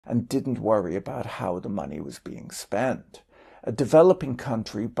and didn't worry about how the money was being spent. A developing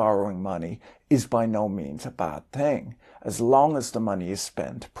country borrowing money is by no means a bad thing, as long as the money is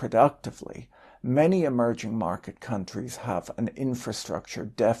spent productively. Many emerging market countries have an infrastructure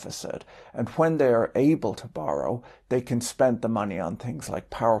deficit, and when they are able to borrow, they can spend the money on things like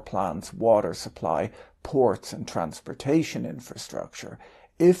power plants, water supply, ports, and transportation infrastructure.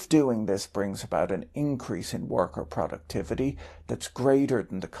 If doing this brings about an increase in worker productivity that's greater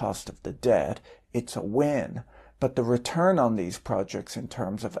than the cost of the debt, it's a win. But the return on these projects in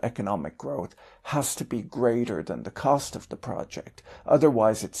terms of economic growth has to be greater than the cost of the project.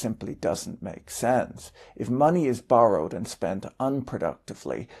 Otherwise, it simply doesn't make sense. If money is borrowed and spent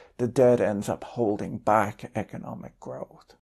unproductively, the debt ends up holding back economic growth.